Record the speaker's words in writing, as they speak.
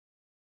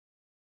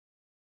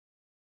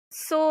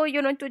So,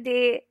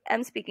 today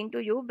I'm speaking to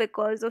you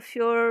because of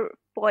your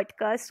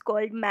podcast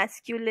called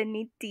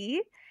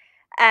Masculinity.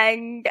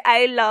 And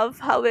I love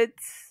how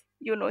it's,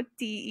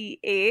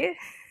 TEA.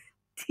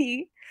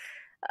 T.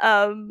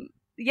 Um,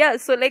 yeah,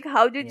 so like,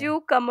 how did Yeah,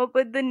 you come up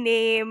with the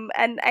name?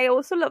 And I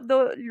also love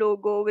the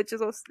logo, which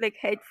is also like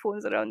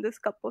headphones around this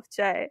cup of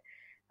chai.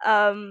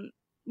 Um,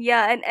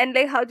 yeah, and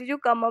like, how did you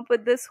come up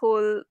with this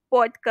whole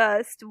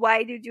podcast?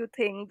 Why did you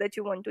think that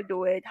you want to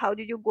do it? How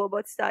did you go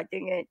about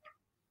starting it?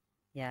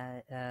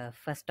 yeah.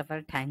 First of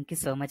all, thank you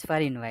so much for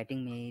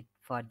inviting me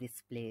for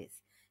this place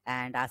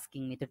and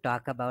asking me to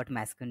talk about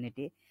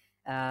masculinity.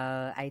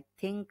 I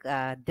think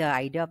the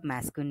idea of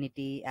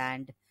masculinity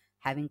and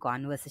having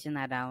conversation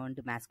around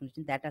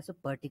masculinity that also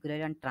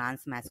particularly on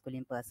trans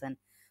masculine person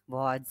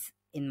was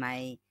in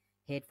my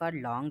head for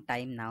a long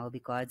time now,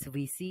 because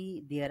we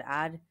see there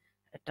are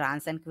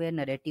trans and queer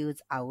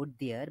narratives out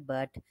there,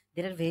 but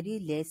there are very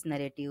less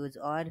narratives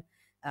or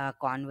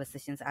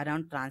conversations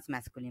around trans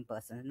masculine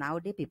persons.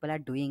 Nowadays, people are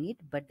doing it,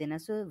 but then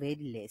also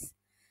very less.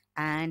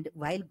 And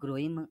while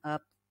growing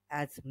up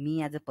as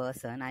me as a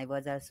person, I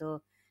was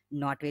also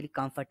not very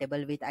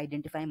comfortable with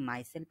identifying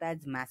myself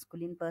as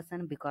masculine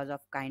person because of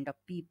kind of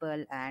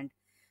people and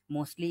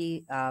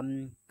mostly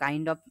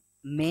kind of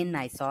men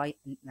I saw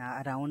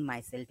around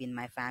myself in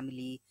my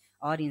family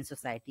or in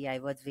society. I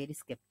was very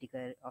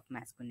skeptical of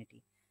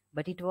masculinity,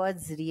 but it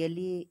was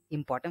really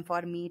important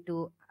for me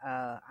to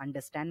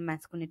understand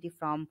masculinity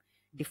from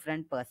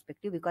different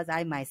perspective, because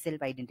I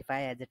myself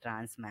identify as a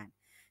trans man.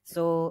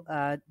 So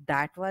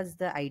that was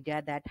the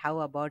idea, that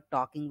how about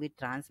talking with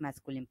trans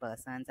masculine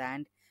persons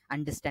and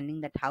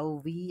understanding that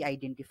how we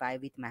identify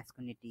with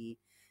masculinity,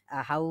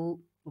 how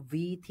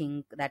we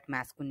think that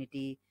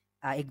masculinity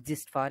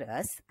exists for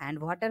us, and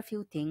what are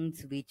few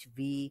things which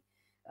we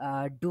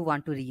do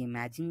want to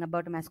reimagine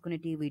about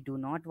masculinity. We do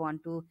not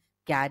want to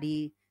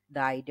carry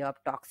the idea of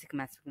toxic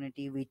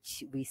masculinity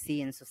which we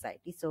see in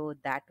society. So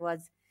that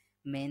was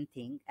main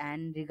thing.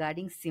 And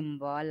regarding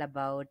symbol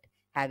about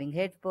having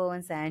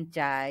headphones and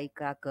chai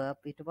cup,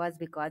 it was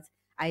because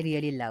I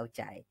really love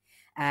chai,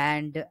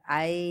 and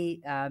I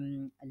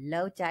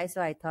love chai.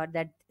 So I thought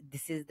that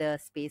this is the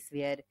space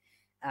where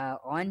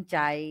on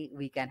chai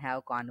we can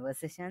have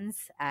conversations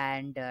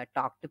and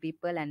talk to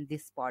people, and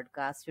this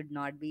podcast should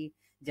not be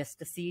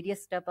just a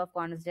serious type of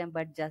conversation,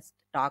 but just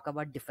talk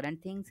about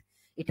different things.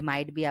 It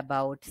might be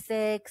about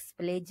sex,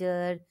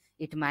 pleasure.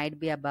 It might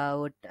be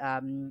about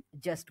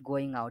just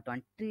going out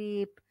on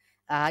trip.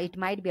 It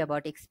might be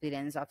about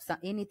experience of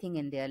anything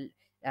in their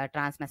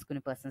trans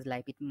masculine person's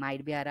life. It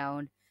might be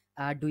around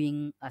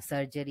doing a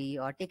surgery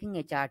or taking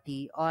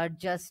HRT, or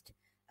just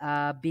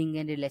being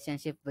in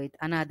relationship with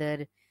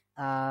another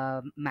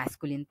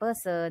masculine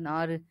person,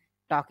 or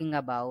talking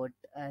about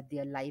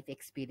their life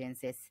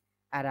experiences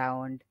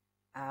around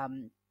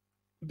um,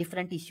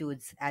 different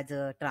issues as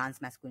a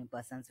trans masculine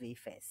persons we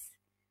face.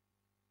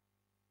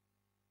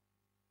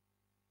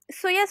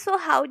 So yeah, so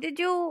how do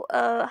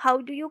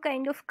you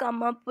kind of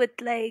come up with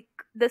like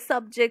the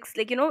subjects,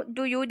 like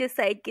do you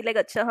decide ki, like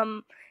acha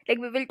hum, like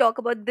we will talk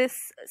about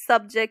this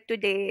subject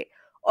today,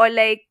 or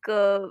like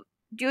do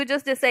you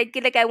just decide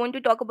ki, like I want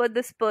to talk about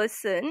this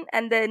person,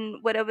 and then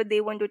whatever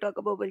they want to talk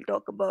about we'll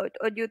talk about,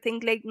 or do you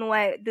think like no,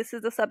 I this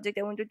is the subject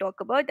I want to talk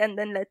about, and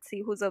then let's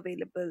see who's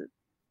available?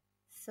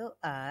 So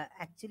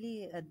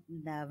actually,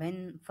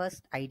 when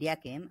first idea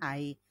came,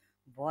 I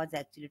was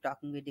actually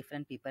talking with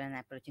different people and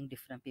approaching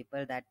different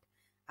people that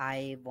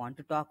I want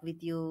to talk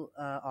with you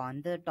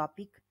on the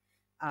topic.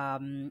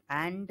 And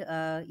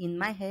in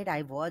my head,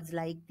 I was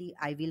like,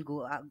 I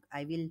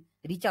will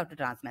reach out to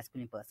trans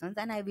masculine persons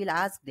and I will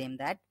ask them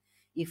that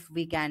if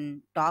we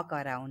can talk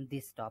around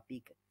this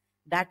topic.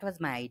 That was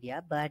my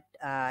idea. But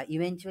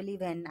eventually,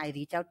 when I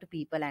reach out to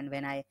people and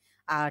when I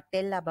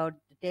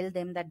tell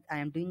them that I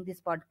am doing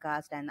this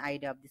podcast, and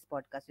idea of this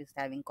podcast is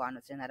having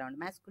conversation around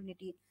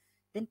masculinity,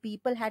 then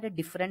people had a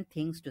different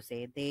things to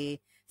say. They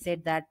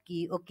said that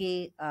ki,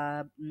 okay,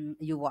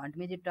 you want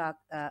me to talk,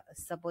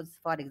 suppose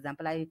for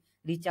example I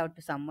reach out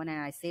to someone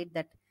and I said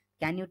that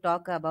can you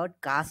talk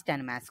about caste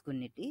and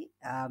masculinity,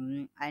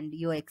 and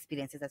your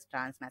experiences as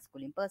trans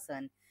masculine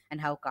person and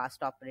how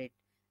caste operate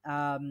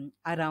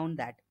around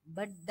that.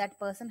 But that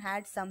person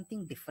had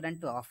something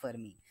different to offer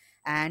me,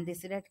 and they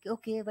said that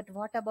okay, but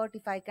what about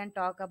if I can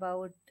talk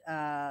about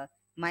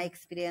my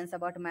experience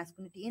about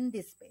masculinity in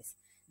this space.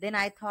 Then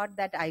I thought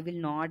that I will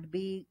not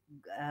be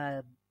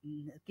uh,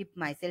 keep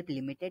myself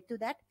limited to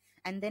that,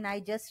 and then I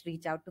just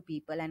reach out to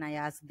people and I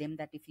ask them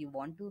that if you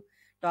want to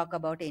talk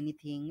about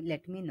anything,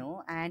 let me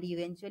know. And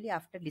eventually,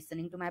 after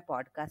listening to my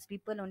podcast,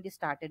 people only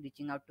started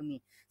reaching out to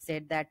me,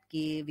 said that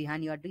ki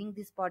Vihan, you are doing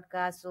this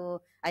podcast,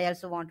 so I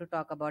also want to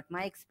talk about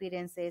my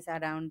experiences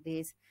around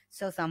this.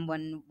 So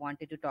someone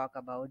wanted to talk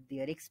about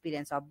their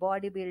experience of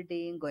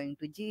bodybuilding, going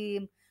to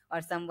gym,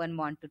 or someone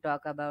want to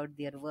talk about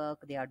their work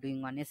they are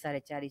doing on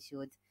SRHR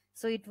issues.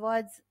 So it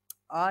was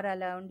all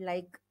around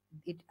like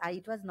it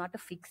was not a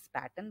fixed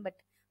pattern, but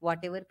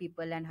whatever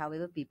people and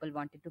however people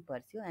wanted to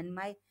pursue. And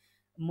my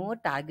more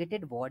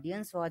targeted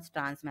audience was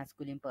trans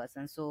masculine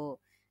person. So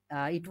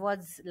it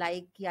was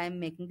like I'm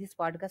making this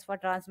podcast for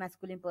trans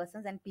masculine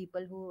persons and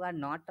people who are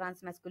not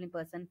trans masculine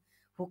person,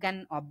 who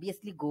can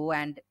obviously go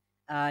and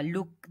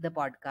look the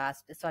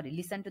podcast, sorry,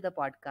 listen to the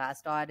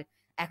podcast, or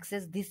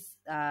access this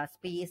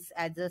space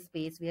as a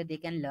space where they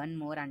can learn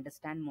more,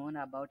 understand more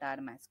about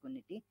our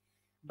masculinity.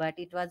 But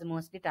it was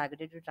mostly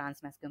targeted to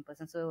trans masculine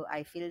persons, so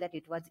I feel that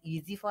it was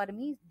easy for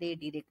me. They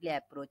directly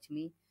approach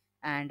me,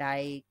 and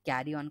I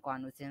carry on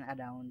conversation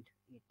around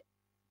it.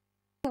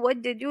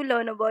 What did you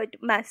learn about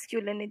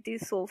masculinity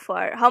so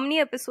far? How many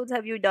episodes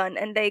have you done?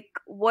 And like,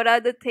 what are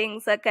the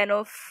things that kind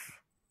of,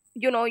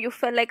 you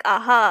felt like,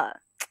 aha,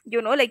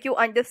 like you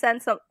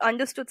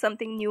understood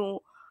something new,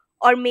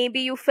 or maybe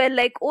you felt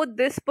like, oh,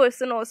 this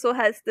person also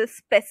has this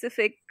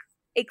specific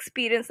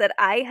experience that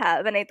I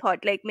have, and I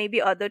thought like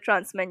maybe other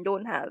trans men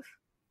don't have.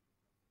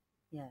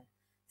 Yeah.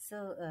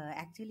 So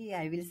actually,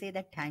 I will say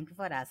that thank you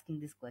for asking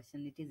this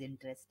question. It is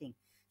interesting.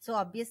 So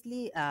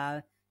obviously,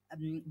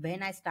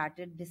 when I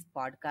started this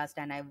podcast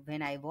and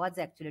when I was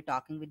actually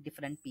talking with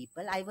different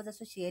people, I was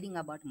also sharing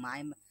about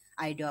my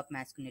idea of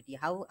masculinity,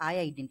 how I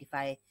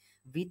identify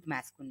with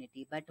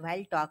masculinity. But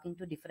while talking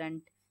to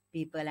different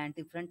people and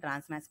different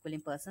trans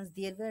masculine persons,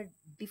 there were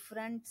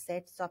different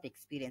sets of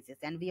experiences,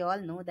 and we all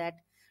know that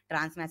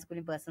trans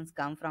masculine persons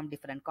come from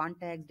different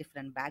contexts,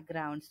 different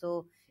backgrounds.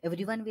 So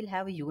everyone will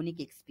have a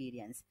unique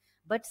experience,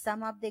 but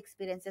some of the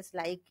experiences,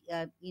 like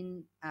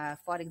in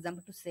for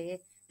example, to say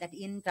that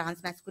in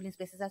trans masculine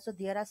spaces also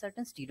there are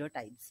certain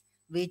stereotypes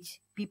which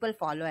people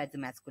follow as a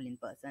masculine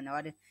person,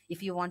 or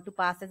if you want to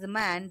pass as a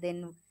man,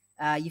 then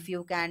if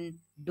you can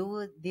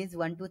do these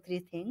one two three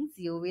things,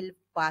 you will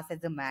pass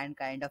as a man,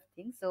 kind of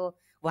thing. So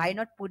why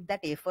not put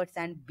that efforts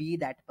and be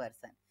that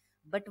person?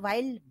 But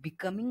while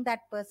becoming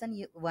that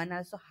person, one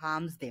also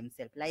harms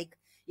themselves. Like,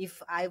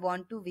 if I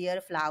want to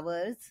wear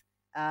flowers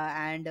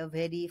and a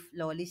very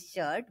flawless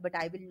shirt, but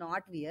I will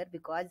not wear,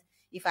 because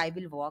if I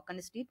will walk on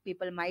the street,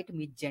 people might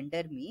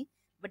misgender me.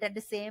 But at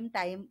the same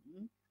time,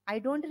 I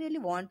don't really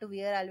want to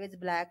wear always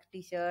black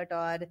t-shirt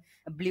or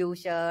a blue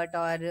shirt,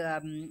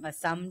 or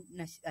some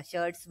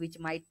shirts which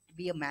might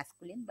be a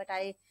masculine, but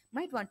I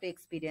might want to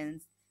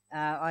experience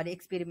or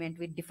experiment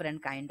with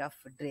different kind of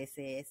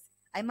dresses.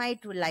 I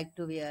might like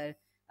to wear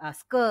a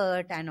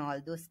skirt and all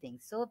those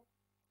things. So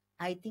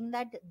I think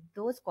that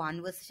those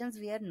conversations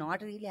were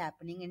not really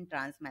happening in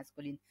trans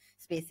masculine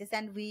spaces,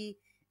 and we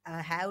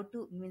have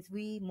to, means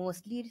we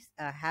mostly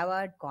have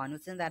our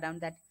conversations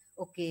around that.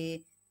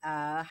 Okay,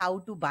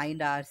 how to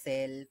bind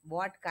ourselves,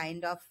 what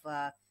kind of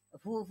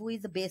who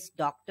is the best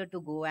doctor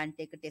to go and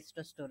take a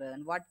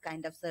testosterone, what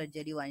kind of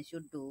surgery one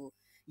should do.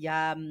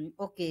 Yeah,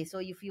 okay. So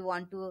if you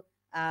want to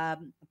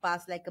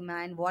pass like a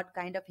man, what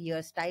kind of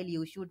hairstyle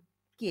you should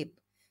keep.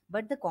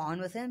 But the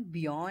conversation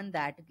beyond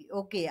that,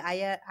 okay,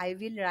 I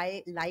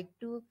will like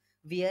to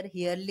wear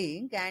hair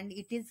link, and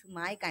it is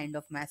my kind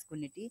of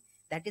masculinity,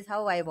 that is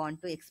how I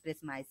want to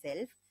express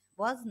myself,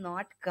 was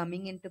not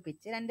coming into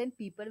picture. And then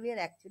people were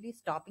actually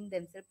stopping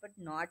themselves, but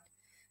not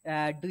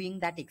doing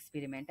that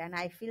experiment. And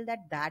I feel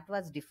that that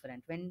was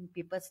different when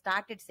people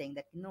started saying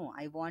that, no,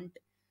 I want,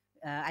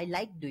 I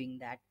like doing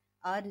that.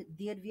 Or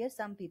there were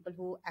some people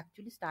who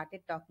actually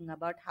started talking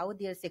about how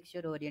their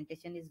sexual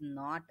orientation is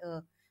not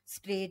a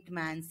straight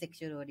man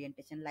sexual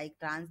orientation, like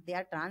trans, they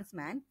are trans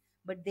man,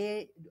 but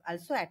they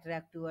also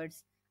attract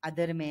towards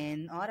other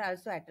men, or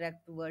also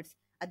attract towards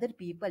other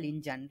people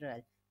in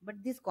general. But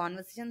this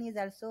conversation is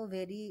also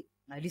very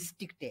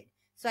restricted.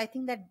 So I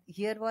think that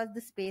here was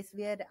the space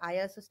where I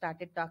also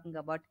started talking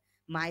about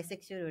my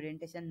sexual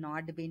orientation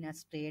not being a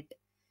straight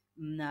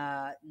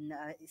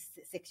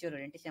sexual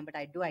orientation, but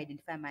I do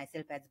identify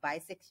myself as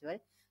bisexual.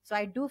 So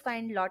I do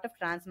find a lot of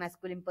trans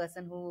masculine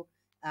person who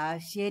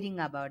sharing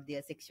about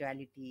their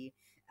sexuality,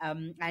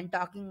 and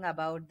talking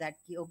about that,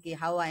 okay,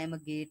 how I am a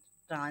gay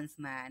trans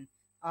man.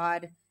 Or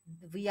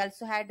we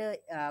also had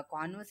a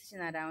conversation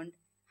around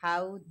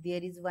how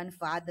there is one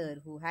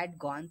father who had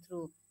gone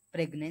through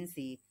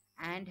pregnancy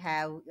and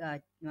have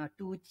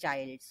two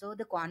child. So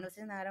the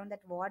conversation around that,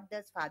 what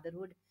does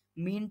fatherhood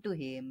mean to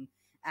him?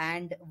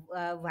 And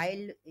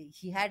while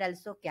he had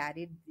also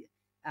carried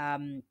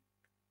um,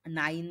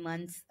 9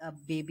 months a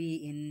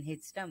baby in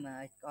his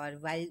stomach, or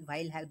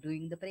while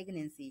doing the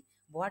pregnancy,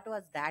 what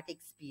was that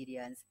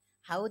experience?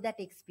 How that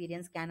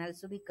experience can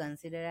also be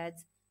considered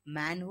as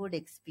manhood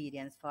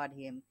experience for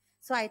him.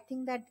 So I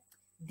think that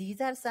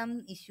these are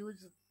some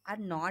issues are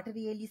not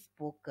really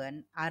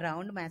spoken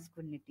around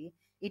masculinity.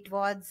 It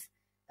was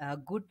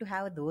good to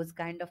have those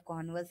kind of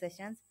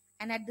conversations.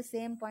 And at the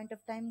same point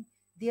of time,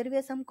 there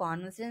were some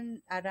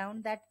conversation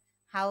around that,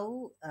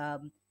 how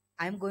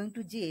I'm going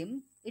to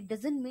gym, it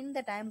doesn't mean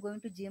that I'm going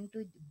to gym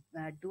to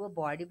do a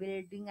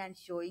bodybuilding and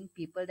showing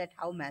people that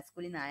how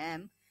masculine I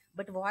am.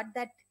 But what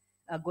that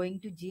going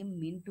to gym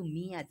mean to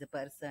me as a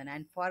person,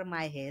 and for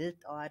my health,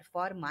 or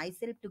for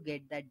myself to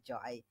get that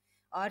joy,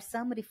 or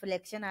some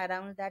reflection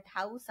around that,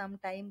 how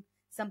sometime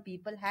some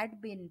people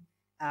had been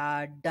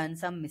done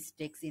some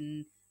mistakes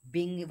in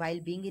being, while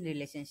being in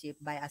relationship,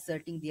 by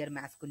asserting their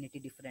masculinity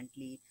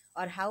differently,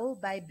 or how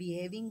by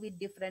behaving with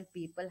different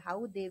people,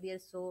 how they were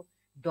so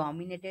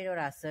dominated or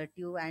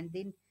assertive, and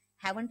they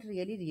haven't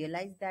really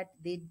realized that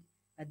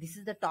this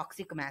is the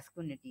toxic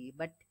masculinity.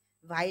 But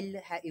while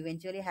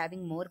eventually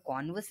having more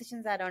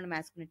conversations around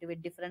masculinity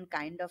with different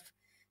kind of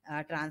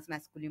trans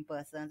masculine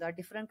persons or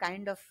different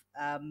kind of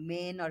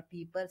men or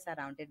people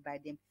surrounded by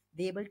them,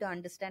 they able to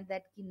understand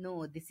that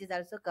no, this is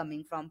also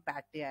coming from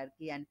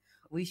patriarchy, and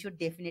we should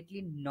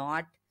definitely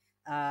not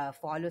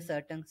follow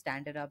certain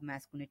standard of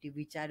masculinity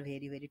which are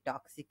very very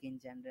toxic in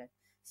general.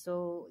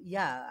 So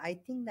yeah, I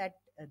think that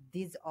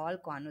these all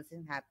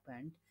conversations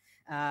happens.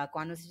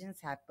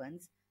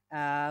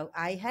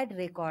 I had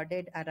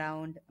recorded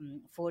around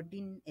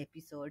 14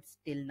 episodes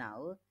till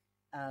now.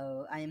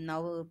 I am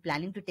now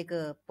planning to take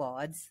a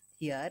pause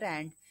here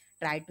and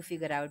try to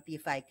figure out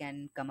if I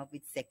can come up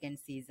with second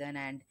season,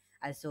 and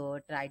also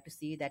try to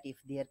see that if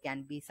there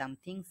can be some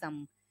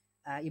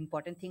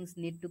important things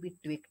need to be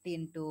tweaked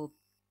into,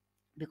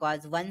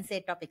 because one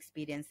set of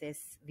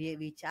experiences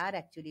which are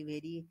actually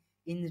very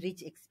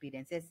enriched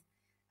experiences,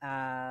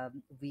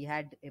 we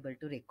had able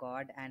to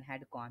record and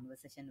had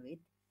conversation with,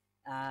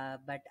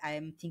 but I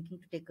am thinking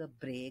to take a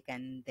break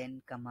and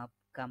then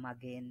come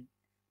again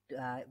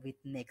with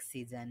next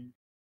season.